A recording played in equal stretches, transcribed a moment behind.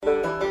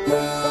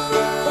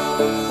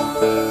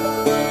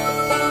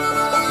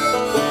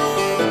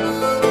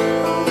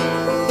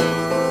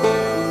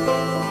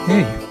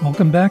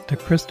Welcome back to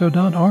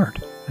Christo.art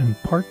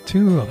and part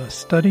 2 of a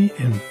study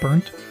in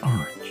burnt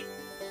orange.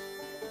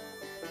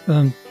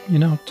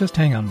 Just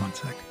hang on one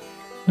sec.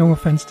 No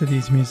offense to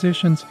these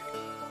musicians,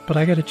 but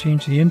I gotta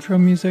change the intro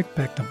music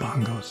back to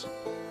bongos.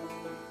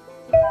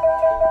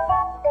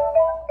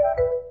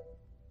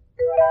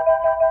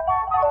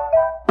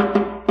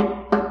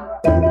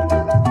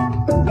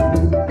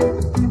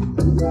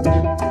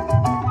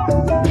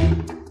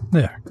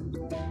 There.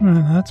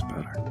 That's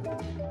better.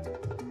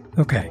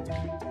 Okay.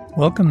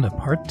 Welcome to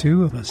part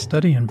 2 of a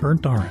study in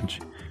burnt orange.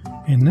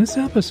 In this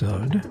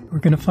episode, we're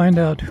going to find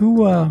out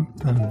who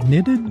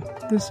knitted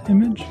this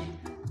image,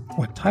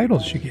 what title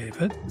she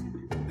gave it,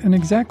 and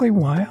exactly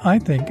why I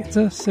think it's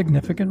a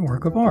significant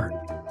work of art.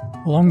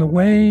 Along the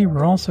way,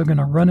 we're also going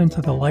to run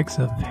into the likes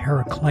of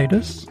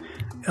Heraclitus,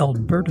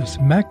 Albertus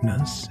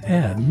Magnus,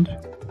 and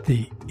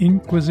the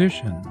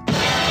Inquisition.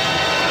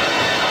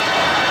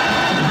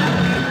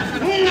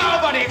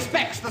 Nobody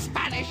expects the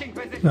Spanish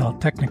Inquisition. Well,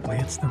 technically,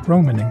 it's the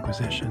Roman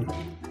Inquisition.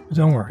 But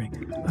don't worry,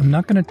 I'm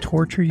not going to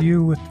torture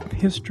you with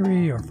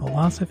history or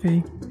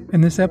philosophy,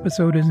 and this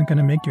episode isn't going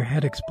to make your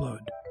head explode.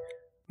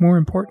 More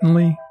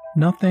importantly,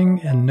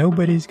 nothing and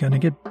nobody's going to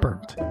get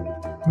burnt.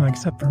 Well,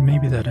 except for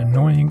maybe that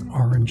annoying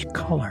orange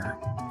color.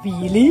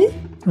 Really?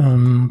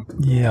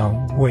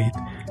 Yeah, wait.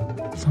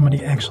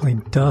 Somebody actually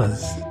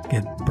does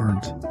get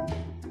burnt.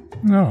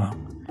 Oh well.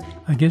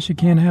 I guess you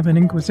can't have an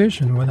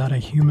inquisition without a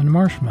human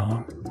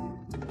marshmallow.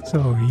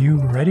 So, you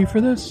ready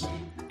for this?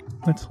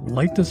 Let's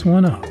light this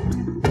one up.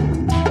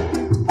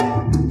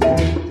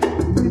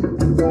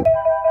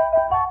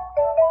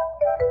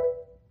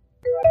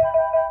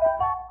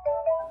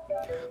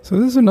 So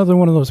this is another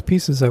one of those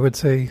pieces I would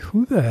say,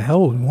 who the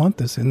hell would want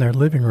this in their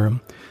living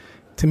room?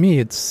 To me,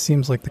 it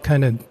seems like the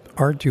kind of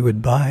art you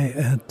would buy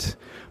at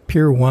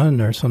Pier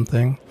 1 or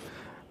something.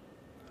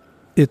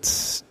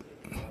 It's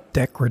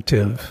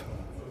decorative.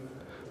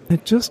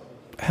 It just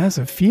has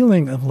a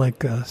feeling of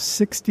like a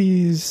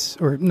 70s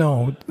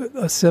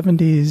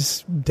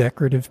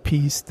decorative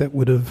piece that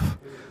would have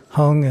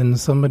hung in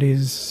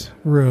somebody's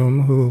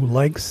room who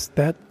likes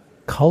that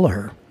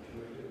color.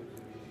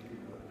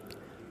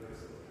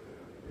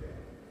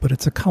 But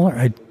it's a color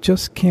I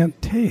just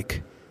can't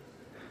take.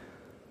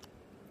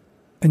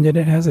 And yet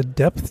it has a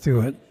depth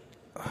to it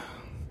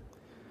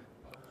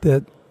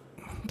that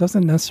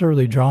doesn't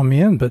necessarily draw me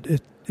in, but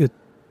it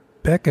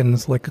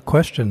beckons like a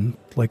question,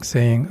 like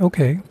saying,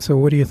 okay, so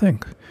what do you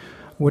think?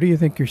 What do you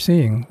think you're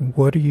seeing?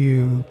 What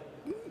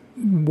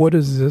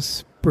is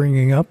this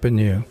bringing up in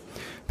you?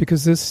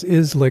 Because this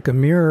is like a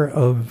mirror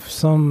of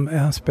some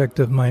aspect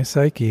of my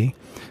psyche.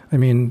 I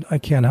mean, I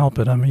can't help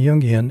it. I'm a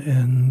Jungian,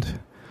 and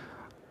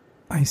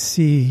I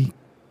see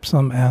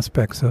some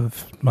aspects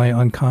of my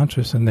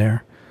unconscious in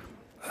there.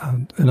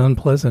 An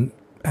unpleasant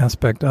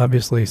aspect,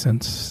 obviously,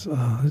 since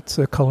it's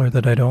a color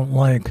that I don't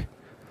like.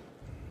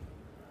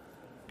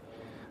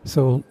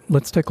 So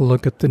let's take a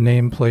look at the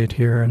nameplate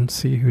here and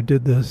see who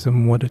did this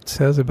and what it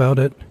says about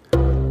it.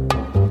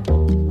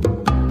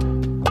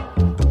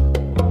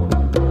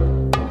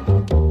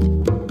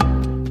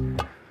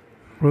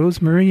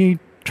 Rosemarie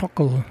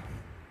Chockel,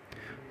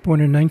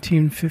 born in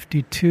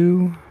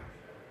 1952.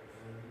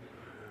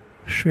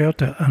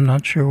 Schwerte, I'm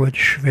not sure what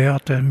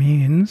Schwerte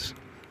means.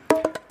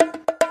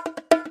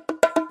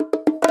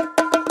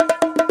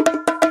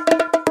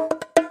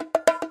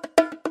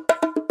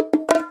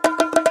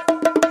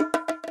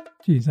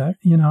 Geez, I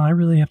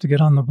really have to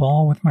get on the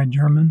ball with my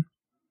German.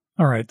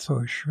 All right, so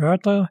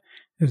Schwerte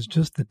is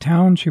just the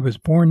town she was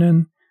born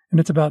in, and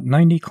it's about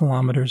 90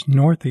 kilometers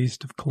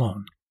northeast of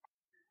Cologne.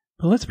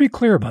 But let's be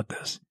clear about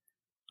this.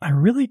 I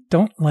really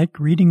don't like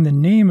reading the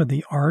name of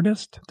the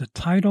artist, the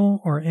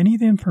title, or any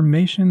of the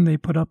information they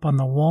put up on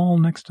the wall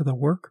next to the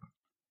work.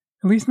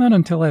 At least not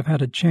until I've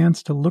had a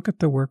chance to look at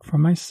the work for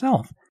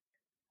myself.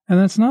 And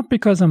that's not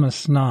because I'm a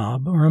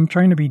snob or I'm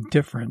trying to be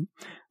different.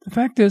 The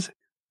fact is,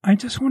 I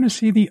just want to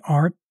see the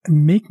art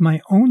and make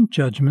my own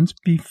judgments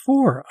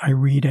before I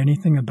read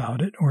anything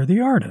about it or the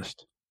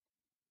artist.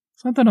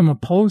 It's not that I'm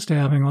opposed to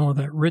having all of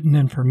that written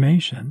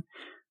information.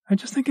 I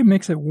just think it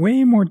makes it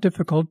way more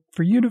difficult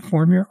for you to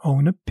form your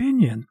own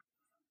opinion.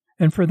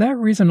 And for that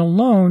reason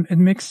alone, it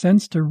makes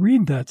sense to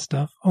read that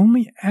stuff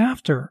only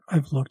after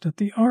I've looked at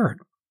the art.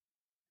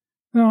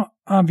 Now,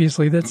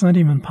 obviously, that's not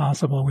even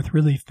possible with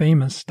really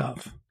famous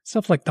stuff.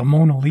 Stuff like the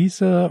Mona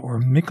Lisa or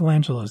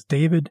Michelangelo's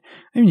David.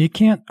 I mean, you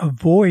can't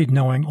avoid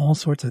knowing all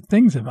sorts of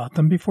things about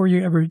them before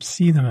you ever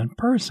see them in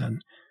person.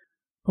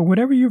 But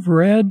whatever you've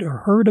read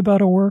or heard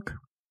about a work,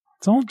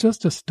 it's all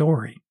just a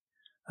story.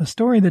 A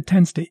story that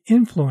tends to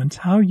influence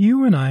how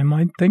you and I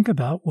might think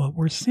about what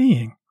we're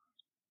seeing.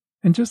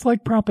 And just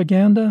like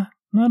propaganda,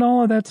 not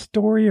all of that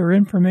story or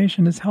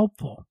information is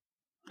helpful.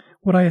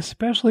 What I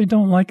especially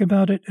don't like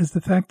about it is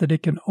the fact that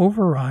it can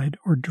override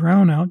or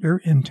drown out your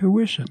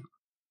intuition.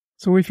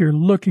 So if you're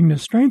looking to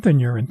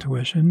strengthen your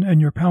intuition and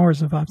your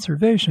powers of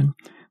observation,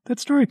 that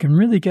story can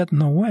really get in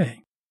the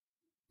way.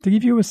 To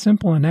give you a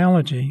simple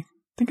analogy,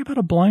 think about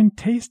a blind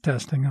taste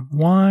testing of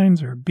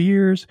wines or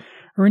beers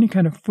or any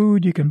kind of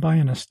food you can buy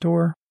in a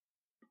store.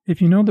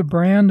 If you know the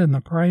brand and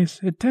the price,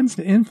 it tends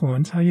to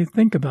influence how you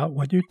think about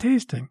what you're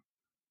tasting.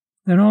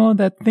 Then all of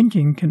that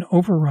thinking can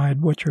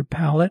override what your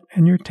palate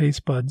and your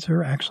taste buds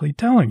are actually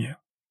telling you.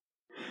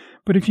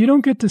 But if you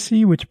don't get to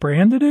see which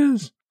brand it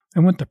is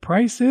and what the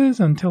price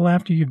is until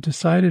after you've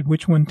decided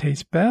which one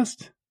tastes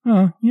best,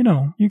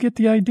 you get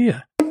the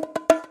idea.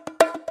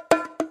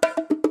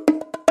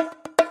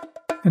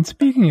 And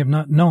speaking of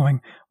not knowing,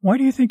 why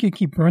do you think you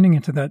keep running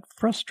into that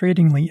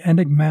frustratingly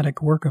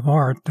enigmatic work of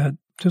art that,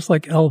 just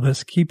like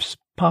Elvis, keeps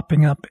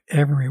popping up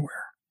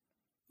everywhere?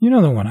 You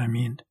know the one I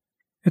mean.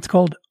 It's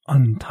called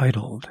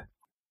Untitled.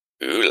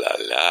 Ooh la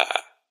la.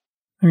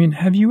 I mean,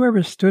 have you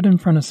ever stood in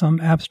front of some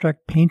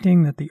abstract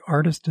painting that the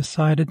artist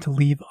decided to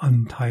leave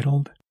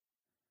untitled?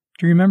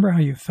 Do you remember how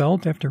you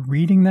felt after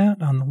reading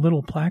that on the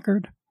little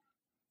placard?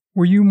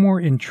 Were you more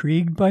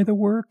intrigued by the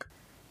work?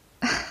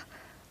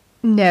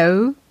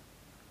 No.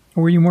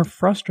 Or were you more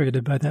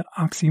frustrated by that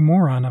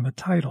oxymoron of a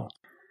title?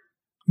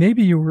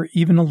 Maybe you were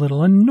even a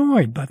little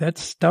annoyed by that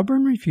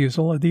stubborn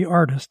refusal of the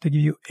artist to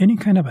give you any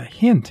kind of a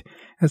hint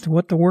as to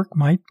what the work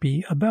might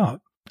be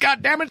about.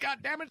 God damn it, God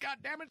damn it, God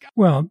damn it, God.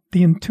 Well,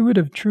 the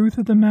intuitive truth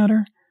of the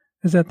matter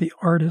is that the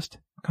artist,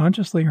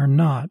 consciously or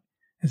not,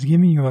 is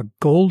giving you a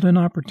golden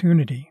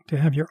opportunity to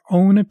have your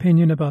own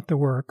opinion about the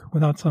work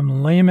without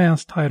some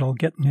lame-ass title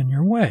getting in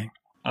your way.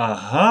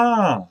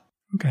 Aha!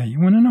 Okay, you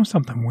want to know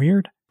something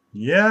weird?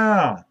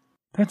 Yeah!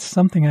 That's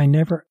something I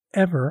never,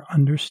 ever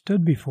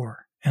understood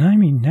before. And I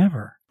mean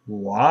never.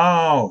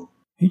 Wow!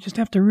 You just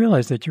have to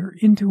realize that your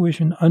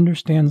intuition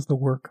understands the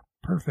work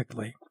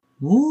perfectly.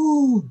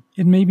 Ooh!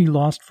 It may be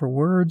lost for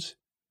words,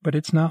 but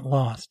it's not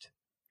lost.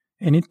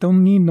 And it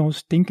don't need no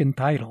stinking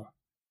title.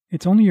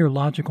 It's only your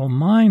logical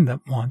mind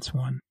that wants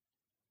one.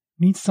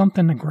 It needs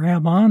something to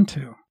grab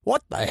onto.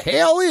 What the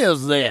hell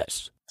is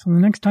this? So the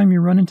next time you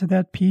run into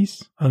that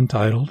piece,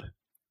 Untitled,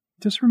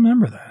 just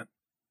remember that.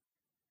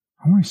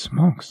 Holy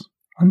smokes,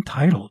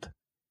 Untitled.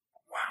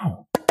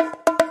 Wow.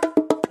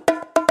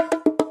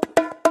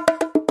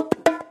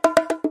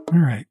 All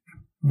right,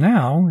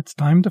 now it's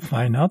time to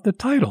find out the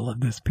title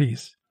of this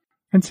piece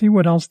and see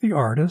what else the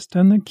artist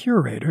and the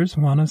curators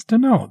want us to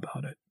know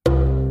about it.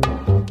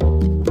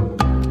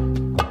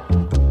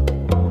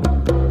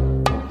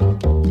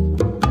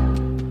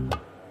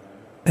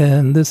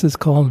 And this is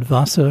called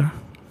Wasser.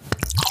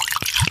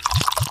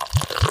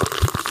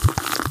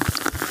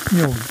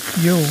 Yo,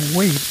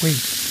 wait.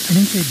 I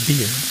didn't say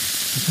beer.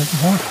 I said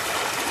water.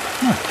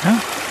 What,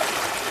 huh?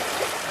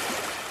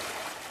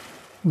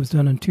 It was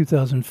done in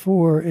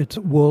 2004. It's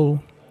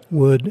wool,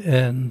 wood,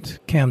 and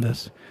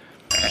canvas.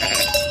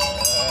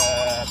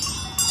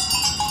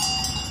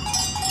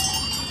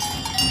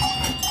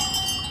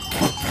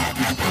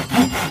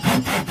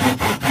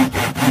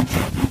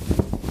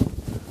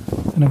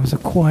 And it was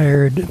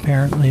acquired,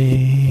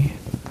 apparently,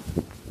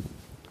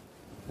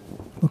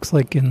 looks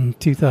like in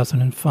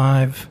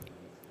 2005.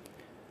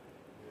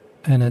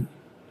 And it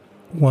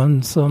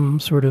won some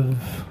sort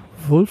of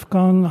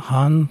Wolfgang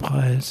Hahn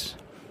Prize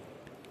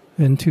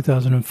in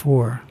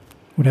 2004,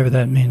 whatever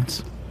that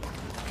means.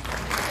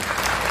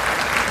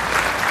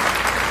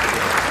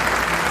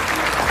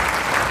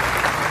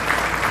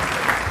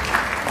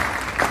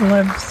 Well,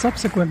 I've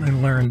subsequently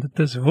learned that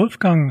this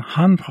Wolfgang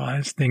Hahn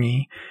Prize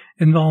thingy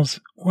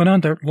involves what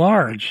at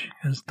large,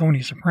 as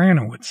Tony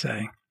Soprano would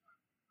say,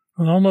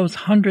 with all those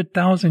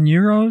 100,000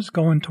 euros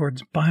going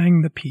towards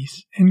buying the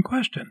piece in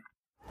question.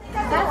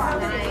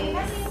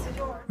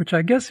 Which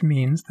I guess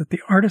means that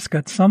the artist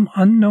got some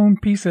unknown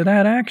piece of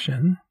that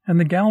action, and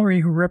the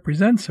gallery who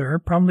represents her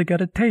probably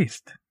got a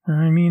taste.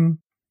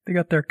 They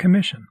got their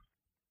commission.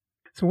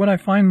 So what I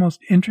find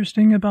most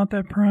interesting about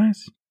that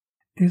prize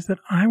is that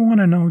I want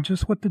to know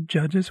just what the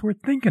judges were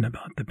thinking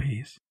about the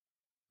piece.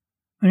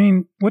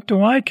 What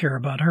do I care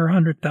about her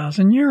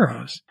 100,000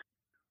 euros?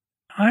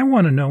 I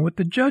want to know what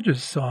the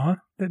judges saw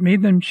that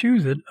made them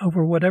choose it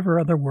over whatever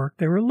other work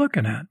they were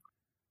looking at.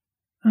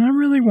 And I'm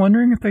really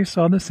wondering if they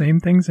saw the same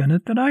things in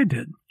it that I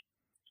did.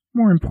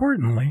 More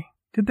importantly,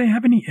 did they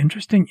have any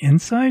interesting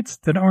insights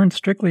that aren't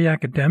strictly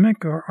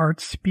academic or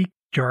art-speak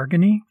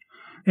jargony?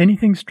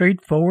 Anything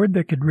straightforward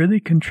that could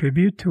really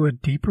contribute to a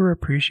deeper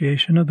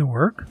appreciation of the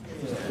work?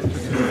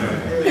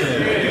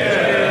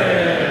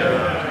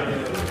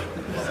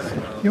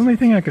 The only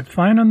thing I could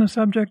find on the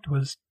subject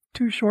was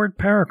 2 short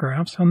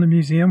paragraphs on the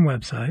museum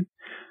website,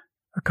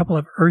 a couple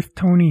of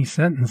earth-tony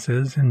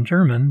sentences in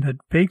German that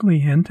vaguely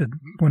hint at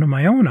one of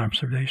my own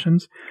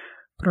observations,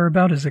 but are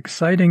about as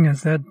exciting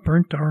as that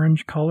burnt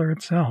orange color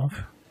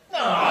itself.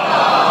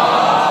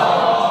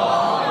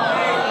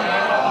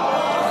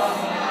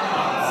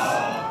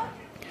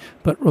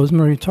 But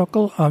Rosemarie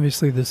Töckel,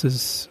 obviously this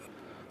is,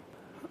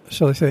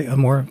 shall I say, a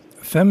more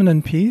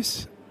feminine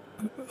piece,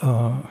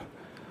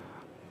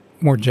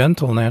 more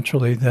gentle,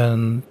 naturally,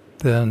 than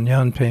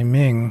Yan Pei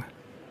Ming.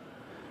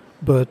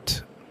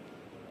 But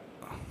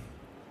I'm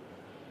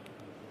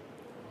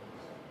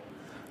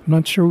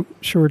not sure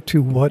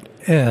to what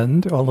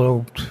end,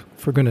 although,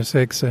 for goodness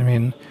sakes,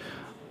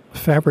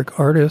 fabric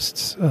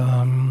artists,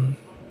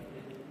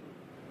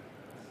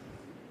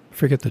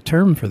 forget the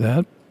term for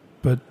that,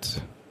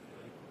 but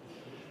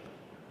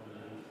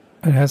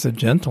it has a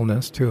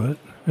gentleness to it.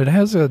 It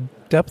has a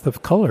depth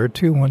of color,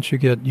 too, once you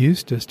get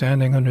used to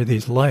standing under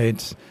these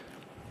lights.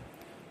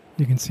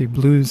 You can see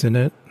blues in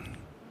it,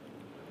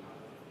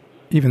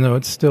 even though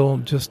it's still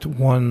just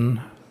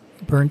one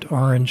burnt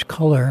orange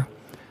color.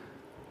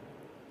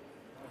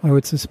 I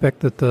would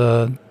suspect that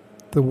the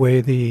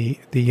way the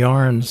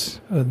yarns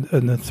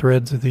and the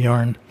threads of the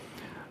yarn,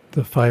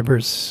 the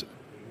fibers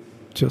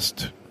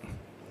just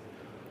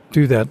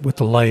do that with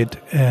the light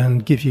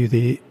and give you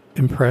the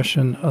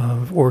impression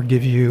of, or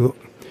give you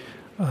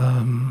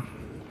a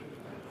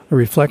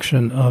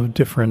reflection of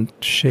different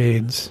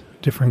shades,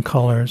 different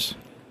colors.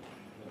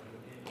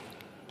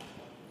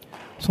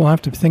 So I'll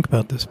have to think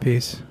about this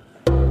piece.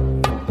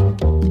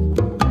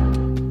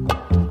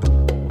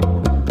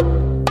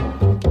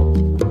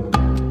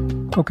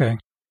 Okay,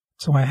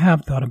 so I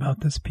have thought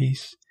about this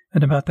piece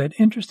and about that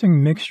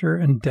interesting mixture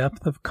and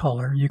depth of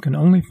color you can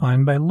only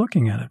find by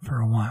looking at it for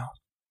a while.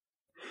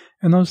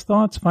 And those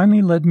thoughts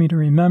finally led me to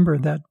remember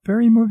that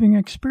very moving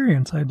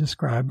experience I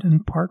described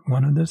in part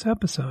 1 of this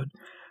episode,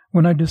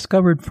 when I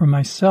discovered for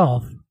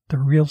myself the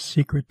real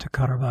secret to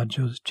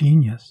Caravaggio's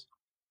genius.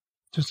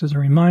 Just as a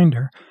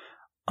reminder,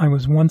 I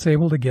was once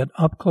able to get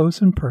up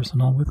close and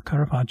personal with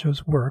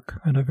Caravaggio's work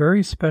at a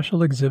very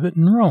special exhibit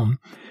in Rome,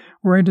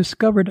 where I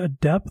discovered a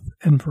depth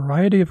and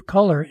variety of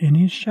color in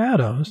his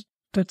shadows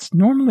that's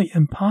normally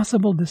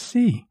impossible to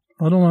see,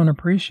 let alone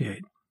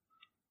appreciate.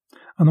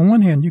 On the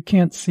one hand, you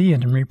can't see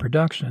it in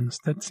reproductions,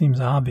 that seems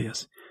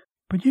obvious,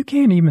 but you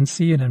can't even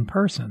see it in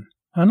person,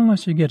 not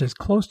unless you get as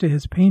close to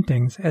his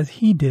paintings as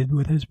he did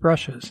with his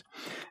brushes.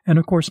 And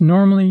of course,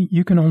 normally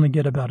you can only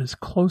get about as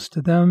close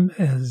to them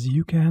as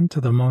you can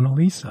to the Mona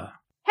Lisa.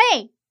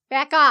 Hey,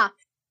 back off.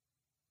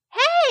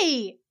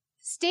 Hey,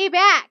 stay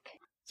back.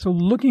 So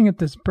looking at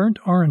this burnt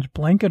orange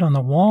blanket on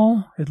the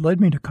wall, it led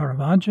me to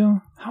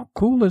Caravaggio. How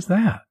cool is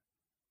that?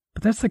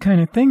 But that's the kind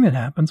of thing that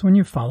happens when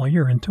you follow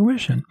your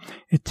intuition.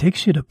 It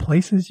takes you to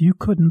places you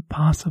couldn't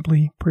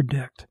possibly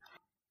predict.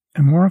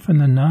 And more often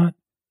than not,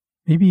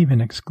 maybe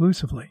even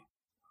exclusively,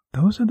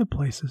 those are the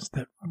places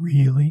that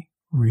really,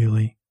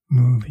 really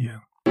move you.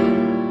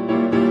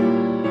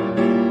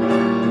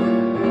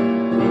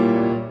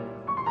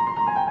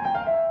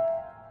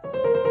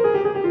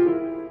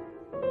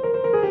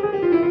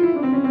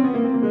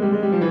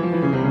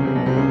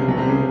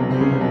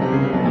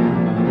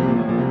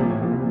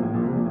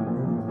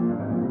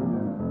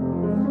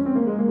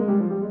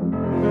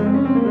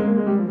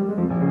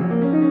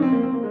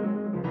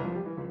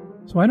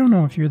 So I don't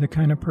know if you're the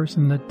kind of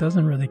person that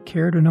doesn't really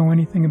care to know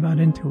anything about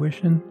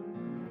intuition,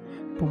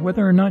 but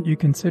whether or not you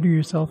consider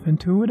yourself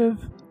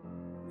intuitive,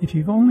 if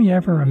you've only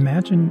ever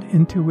imagined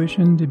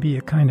intuition to be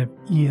a kind of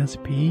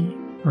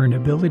ESP or an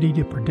ability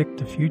to predict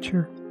the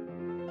future,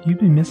 you'd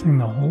be missing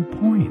the whole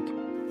point.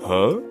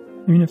 Huh?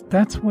 I mean, if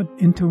that's what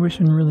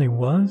intuition really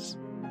was,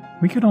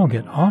 we could all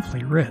get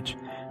awfully rich.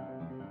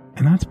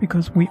 And that's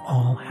because we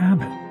all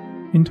have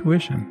it.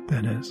 Intuition,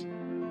 that is.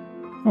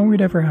 All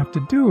we'd ever have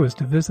to do is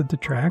to visit the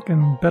track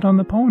and bet on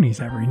the ponies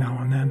every now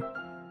and then.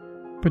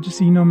 But you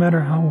see, no matter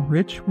how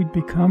rich we'd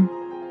become,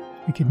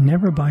 we could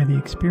never buy the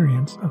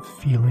experience of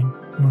feeling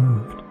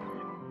moved,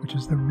 which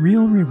is the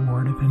real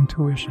reward of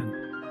intuition.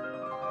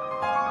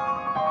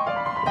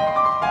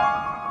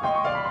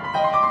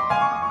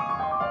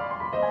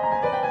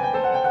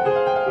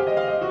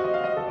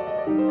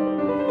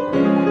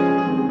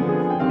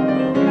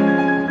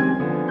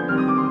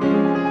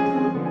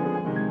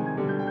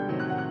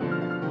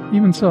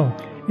 Even so,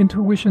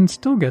 intuition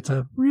still gets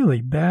a really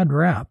bad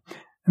rap.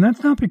 And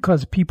that's not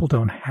because people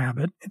don't have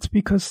it. It's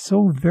because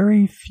so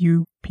very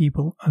few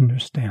people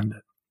understand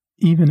it,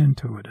 even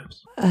intuitives.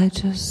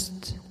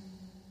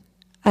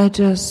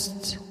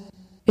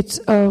 It's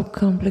all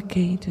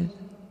complicated.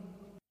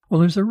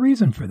 Well, there's a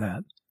reason for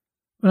that.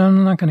 But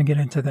I'm not going to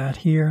get into that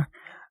here.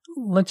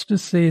 Let's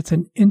just say it's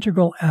an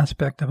integral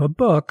aspect of a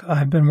book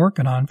I've been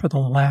working on for the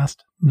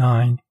last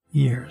 9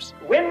 years.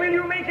 When will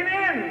you make an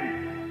end?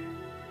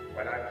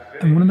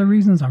 And one of the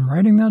reasons I'm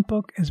writing that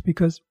book is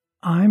because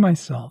I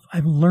myself,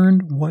 I've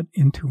learned what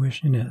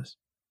intuition is,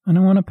 and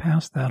I want to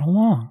pass that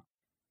along.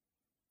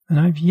 And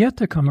I've yet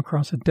to come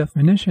across a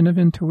definition of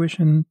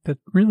intuition that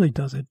really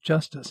does it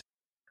justice.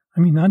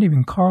 I mean, not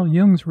even Carl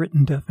Jung's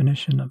written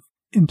definition of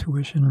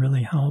intuition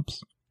really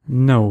helps.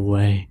 No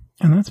way.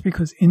 And that's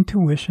because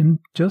intuition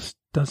just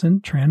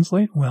doesn't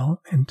translate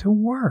well into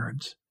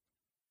words.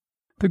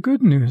 The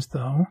good news,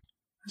 though,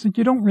 is that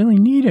you don't really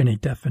need any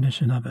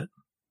definition of it.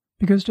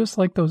 Because just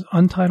like those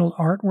untitled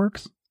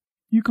artworks,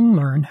 you can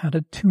learn how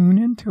to tune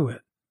into it.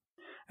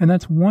 And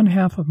that's one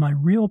half of my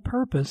real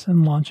purpose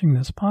in launching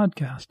this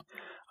podcast.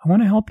 I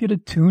want to help you to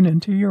tune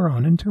into your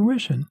own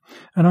intuition.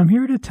 And I'm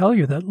here to tell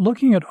you that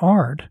looking at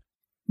art,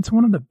 it's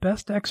one of the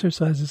best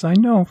exercises I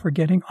know for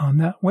getting on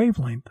that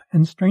wavelength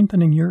and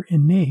strengthening your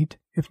innate,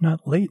 if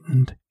not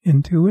latent,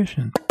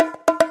 intuition.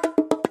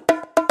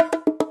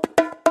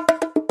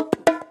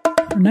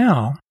 For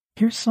now,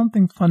 here's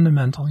something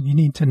fundamental you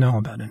need to know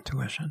about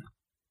intuition.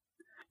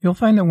 You'll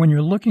find that when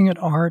you're looking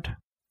at art,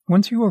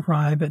 once you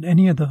arrive at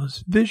any of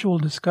those visual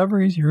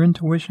discoveries your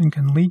intuition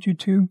can lead you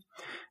to,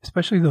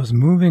 especially those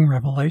moving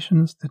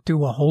revelations that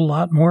do a whole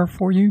lot more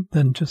for you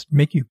than just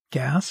make you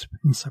gasp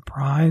in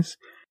surprise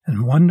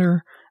and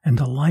wonder and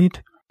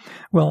delight,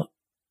 well,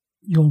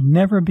 you'll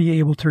never be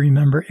able to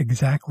remember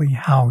exactly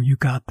how you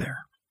got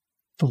there,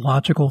 the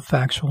logical,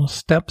 factual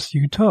steps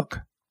you took.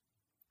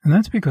 And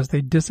that's because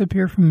they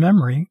disappear from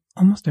memory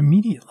almost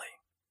immediately.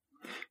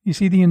 You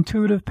see, the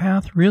intuitive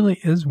path really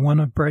is one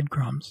of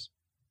breadcrumbs.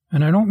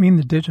 And I don't mean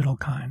the digital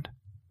kind.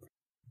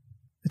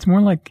 It's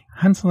more like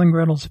Hansel and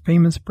Gretel's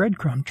famous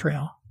breadcrumb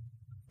trail,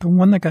 the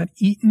one that got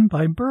eaten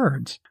by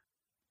birds.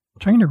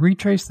 Trying to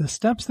retrace the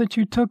steps that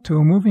you took to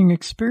a moving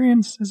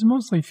experience is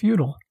mostly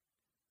futile.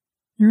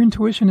 Your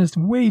intuition is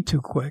way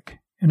too quick,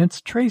 and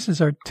its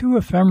traces are too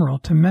ephemeral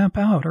to map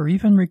out or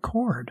even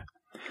record.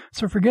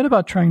 So forget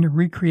about trying to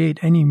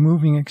recreate any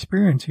moving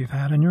experience you've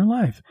had in your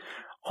life.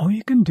 All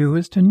you can do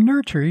is to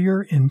nurture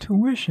your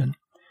intuition,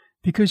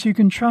 because you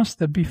can trust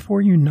that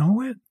before you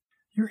know it,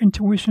 your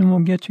intuition will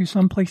get you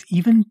someplace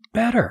even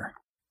better.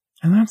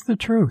 And that's the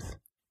truth.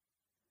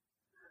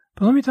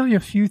 But let me tell you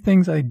a few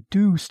things I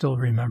do still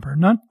remember,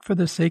 not for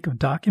the sake of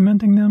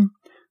documenting them,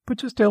 but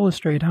just to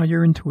illustrate how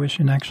your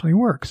intuition actually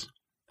works,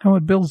 how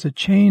it builds a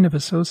chain of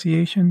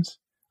associations,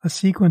 a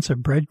sequence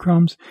of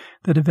breadcrumbs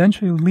that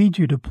eventually lead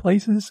you to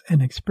places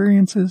and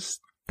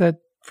experiences that,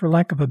 for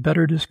lack of a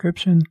better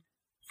description,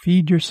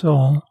 feed your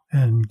soul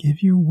and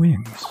give you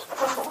wings.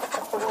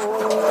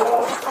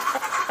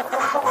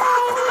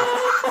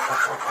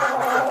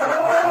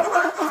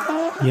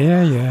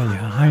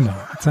 Yeah, I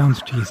know. It sounds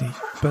cheesy,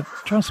 but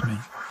trust me,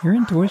 your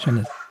intuition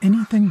is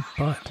anything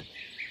but.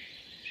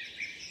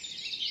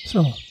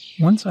 So,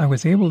 once I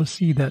was able to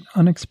see that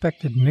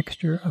unexpected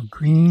mixture of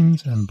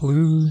greens and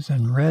blues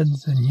and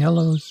reds and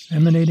yellows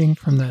emanating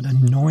from that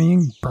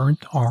annoying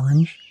burnt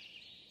orange,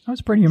 I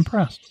was pretty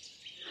impressed.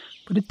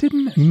 But it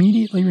didn't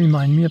immediately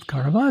remind me of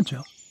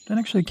Caravaggio. That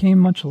actually came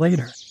much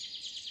later.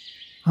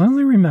 I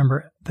only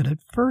remember that at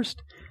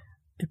first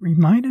it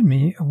reminded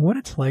me of what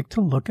it's like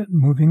to look at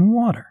moving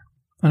water.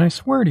 And I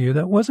swear to you,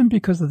 that wasn't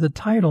because of the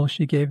title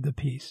she gave the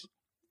piece.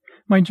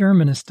 My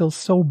German is still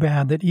so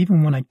bad that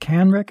even when I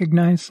can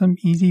recognize some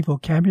easy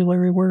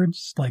vocabulary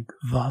words, like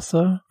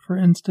Wasser, for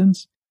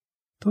instance,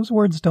 those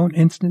words don't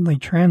instantly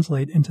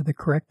translate into the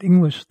correct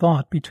English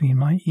thought between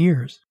my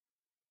ears.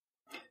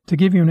 To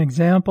give you an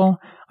example,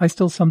 I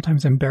still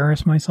sometimes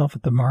embarrass myself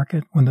at the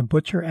market when the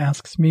butcher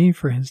asks me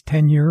for his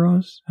 10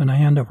 euros and I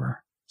hand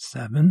over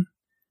 7.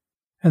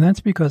 And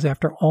that's because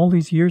after all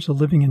these years of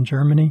living in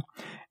Germany,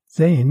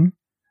 10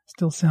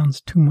 still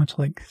sounds too much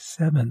like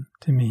 7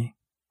 to me,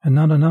 and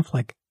not enough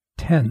like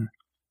 10.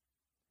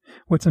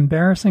 What's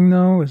embarrassing,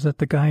 though, is that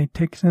the guy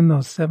takes in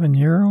those 7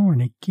 euro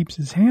and he keeps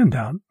his hand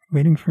out,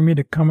 waiting for me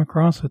to come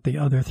across with the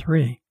other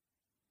 3.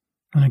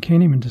 And I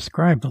can't even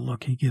describe the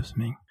look he gives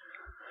me.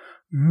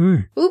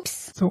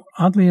 Oops. So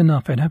oddly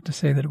enough, I'd have to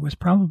say that it was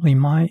probably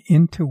my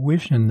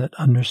intuition that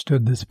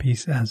understood this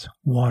piece as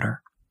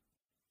water.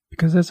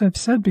 Because as I've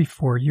said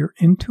before, your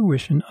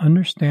intuition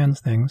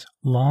understands things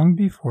long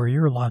before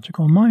your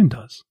logical mind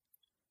does.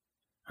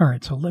 All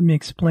right, so let me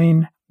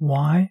explain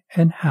why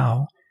and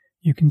how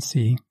you can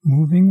see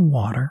moving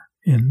water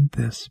in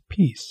this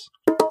piece.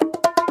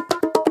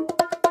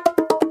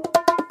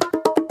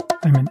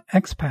 I'm an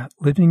expat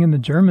living in the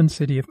German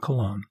city of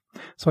Cologne,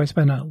 so I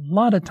spend a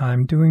lot of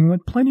time doing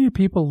what plenty of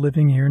people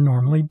living here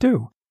normally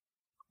do,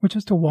 which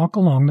is to walk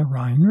along the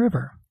Rhine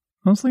River,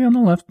 mostly on the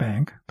left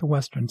bank, the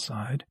western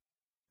side.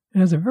 It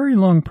has a very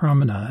long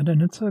promenade,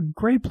 and it's a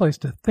great place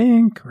to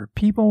think, or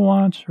people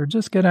watch, or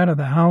just get out of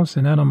the house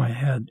and out of my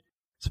head,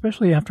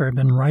 especially after I've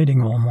been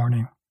writing all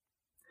morning.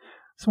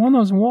 So on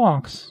those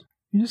walks,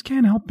 you just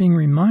can't help being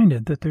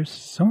reminded that there's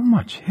so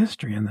much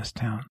history in this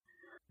town,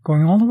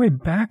 going all the way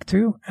back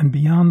to and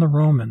beyond the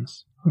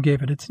Romans, who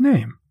gave it its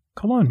name,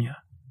 Colonia.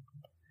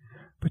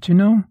 But you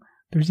know,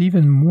 there's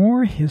even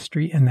more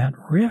history in that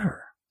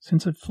river,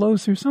 since it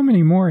flows through so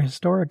many more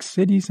historic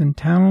cities and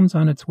towns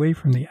on its way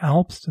from the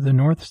Alps to the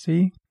North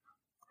Sea.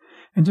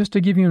 And just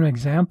to give you an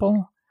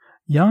example,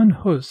 Jan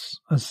Hus,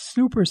 a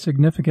super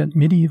significant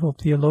medieval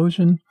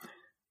theologian,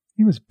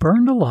 he was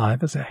burned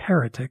alive as a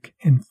heretic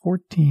in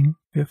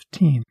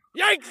 1415.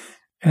 Yikes!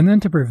 And then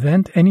to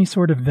prevent any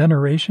sort of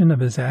veneration of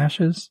his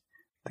ashes,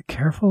 the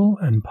careful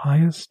and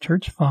pious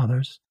church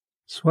fathers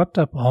swept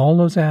up all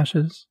those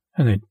ashes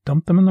and they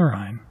dumped them in the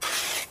Rhine.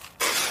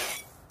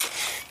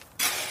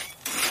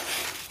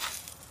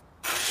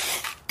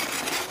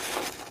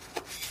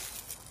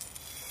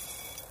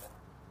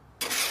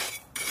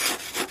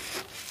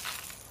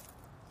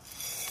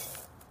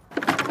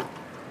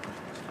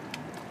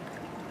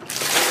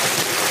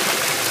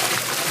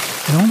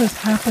 And all this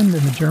happened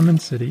in the German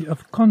city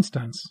of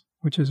Konstanz,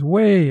 which is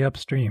way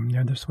upstream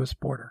near the Swiss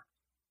border.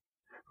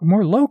 But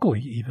more locally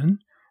even,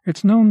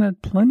 it's known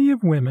that plenty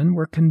of women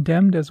were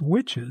condemned as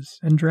witches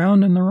and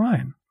drowned in the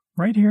Rhine,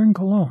 right here in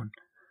Cologne,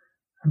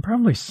 and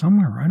probably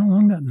somewhere right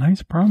along that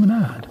nice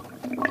promenade.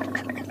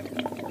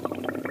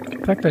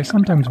 In fact, I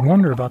sometimes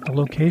wonder about the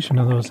location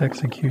of those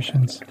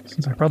executions,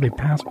 since I probably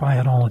pass by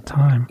it all the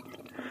time.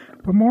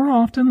 But more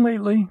often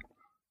lately,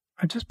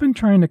 I've just been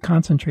trying to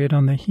concentrate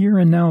on the here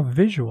and now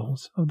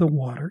visuals of the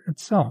water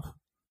itself.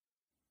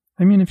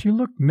 I mean, if you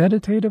look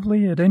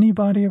meditatively at any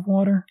body of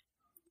water,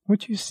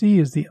 what you see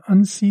is the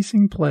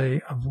unceasing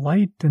play of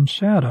light and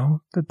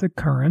shadow that the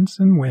currents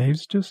and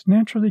waves just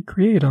naturally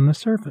create on the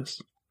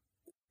surface.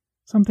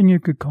 Something you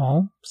could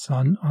call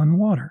sun on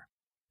water.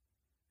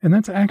 And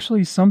that's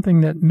actually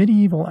something that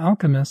medieval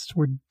alchemists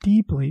were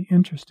deeply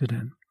interested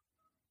in.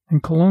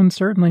 And Cologne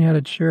certainly had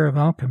its share of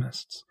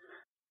alchemists.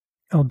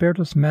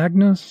 Albertus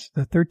Magnus,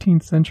 the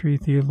 13th century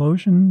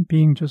theologian,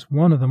 being just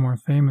one of the more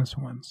famous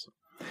ones.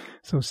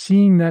 So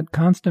seeing that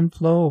constant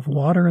flow of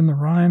water in the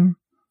Rhine,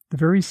 the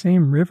very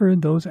same river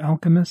those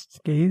alchemists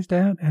gazed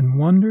at and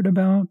wondered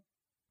about,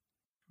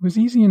 it was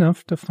easy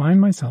enough to find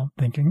myself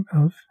thinking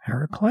of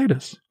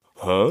Heraclitus.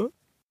 Huh?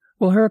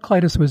 Well,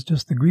 Heraclitus was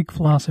just the Greek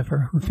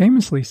philosopher who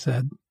famously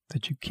said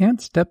that you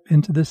can't step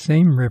into the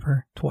same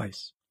river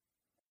twice.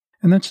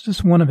 And that's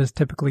just one of his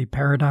typically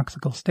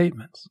paradoxical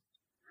statements.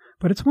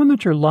 But it's one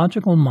that your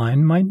logical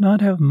mind might not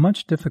have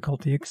much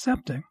difficulty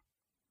accepting.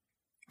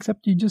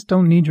 Except you just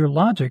don't need your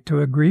logic to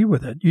agree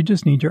with it. You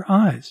just need your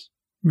eyes.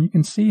 And you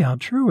can see how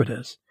true it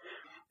is.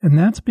 And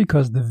that's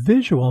because the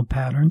visual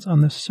patterns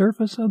on the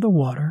surface of the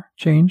water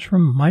change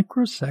from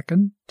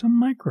microsecond to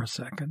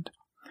microsecond.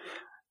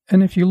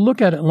 And if you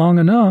look at it long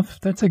enough,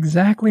 that's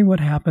exactly what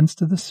happens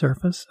to the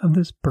surface of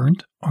this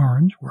burnt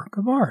orange work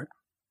of art.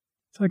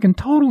 So I can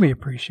totally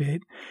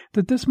appreciate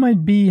that this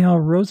might be how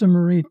Rosa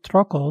Marie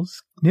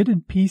Trockel's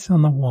knitted piece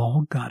on the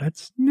wall got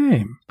its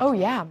name. Oh,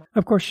 yeah.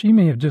 Of course, she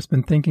may have just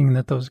been thinking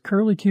that those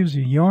curlicues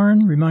of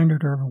yarn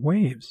reminded her of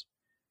waves,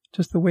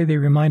 just the way they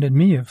reminded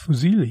me of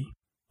fusilli,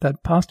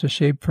 that pasta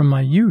shape from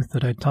my youth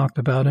that I talked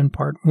about in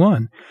part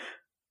 1.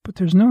 But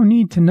there's no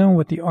need to know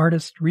what the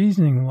artist's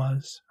reasoning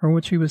was or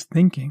what she was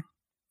thinking.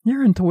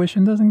 Your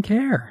intuition doesn't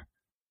care.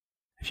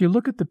 If you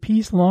look at the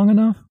piece long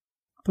enough,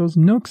 those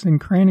nooks and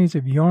crannies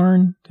of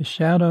yarn, the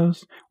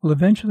shadows, will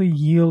eventually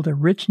yield a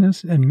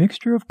richness and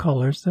mixture of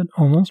colors that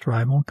almost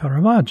rival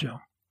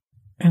Caravaggio.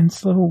 And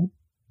so,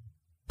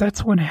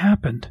 that's what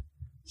happened.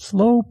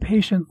 Slow,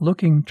 patient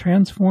looking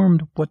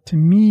transformed what to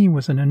me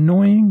was an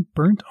annoying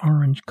burnt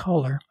orange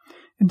color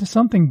into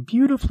something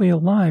beautifully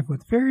alive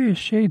with various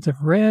shades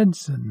of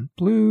reds and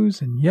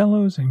blues and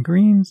yellows and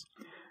greens,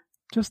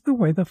 just the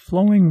way the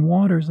flowing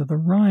waters of the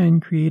Rhine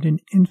create an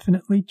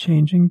infinitely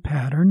changing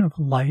pattern of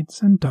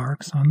lights and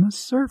darks on the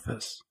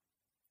surface.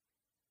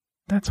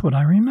 That's what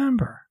I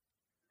remember.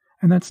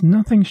 And that's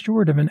nothing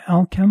short of an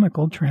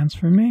alchemical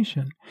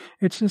transformation.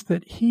 It's just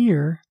that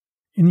here,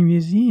 in the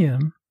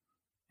museum,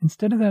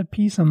 instead of that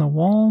piece on the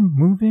wall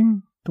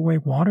moving the way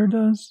water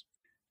does,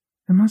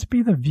 it must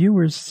be the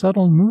viewer's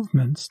subtle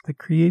movements that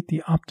create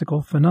the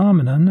optical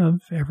phenomenon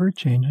of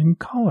ever-changing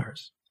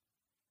colors.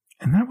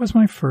 And that was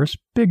my first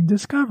big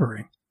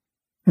discovery,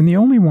 and the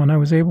only one I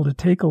was able to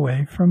take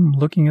away from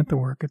looking at the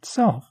work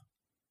itself.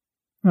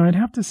 Now, I'd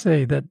have to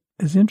say that,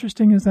 as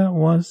interesting as that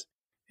was,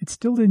 it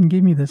still didn't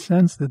give me the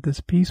sense that this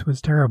piece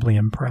was terribly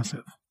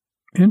impressive.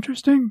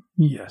 Interesting?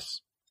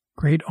 Yes.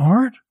 Great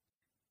art?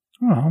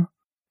 Well,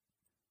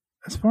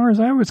 as far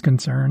as I was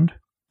concerned,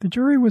 the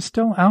jury was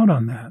still out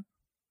on that.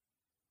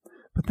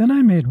 But then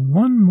I made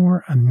one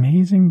more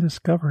amazing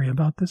discovery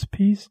about this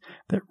piece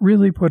that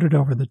really put it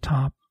over the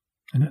top,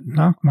 and it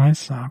knocked my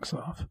socks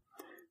off.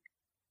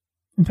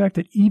 In fact,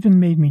 it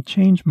even made me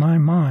change my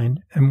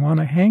mind and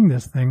want to hang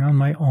this thing on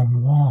my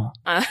own wall.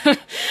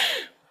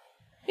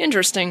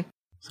 Interesting.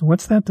 So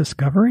what's that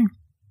discovery?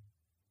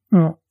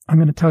 Well, I'm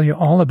going to tell you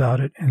all about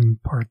it in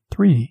part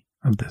 3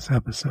 of this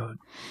episode.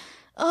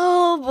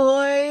 Oh,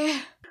 boy.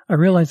 I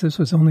realize this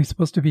was only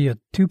supposed to be a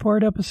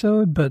 2-part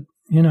episode, but,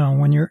 you know,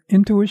 when your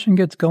intuition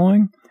gets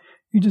going,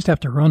 you just have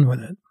to run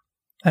with it.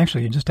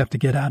 Actually, you just have to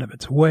get out of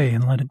its way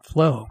and let it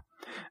flow.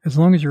 As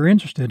long as you're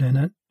interested in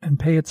it and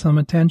pay it some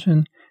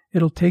attention,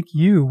 it'll take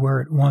you where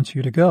it wants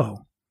you to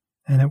go,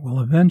 and it will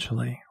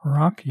eventually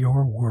rock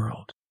your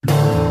world.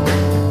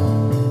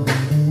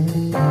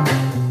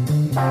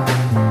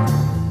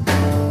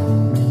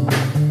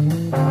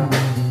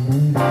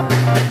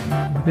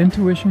 With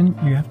intuition,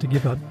 you have to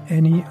give up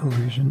any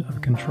illusion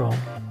of control.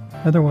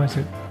 Otherwise,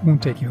 it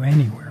won't take you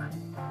anywhere.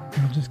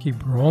 It'll just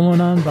keep rolling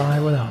on by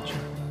without you.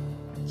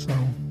 So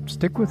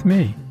stick with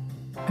me.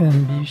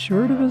 And be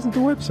sure to visit the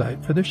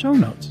website for the show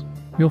notes.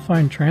 You'll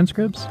find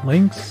transcripts,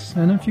 links,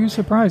 and a few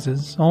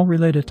surprises, all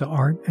related to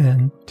art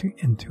and to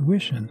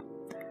intuition.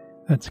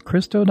 That's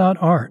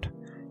Kristo.art,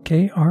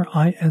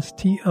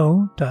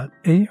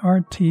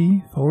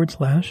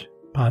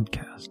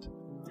 KRISTO.ART/podcast.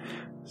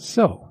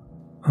 So,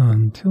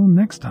 until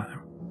next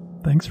time,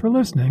 thanks for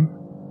listening,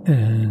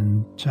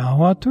 and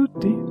ciao a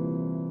tutti.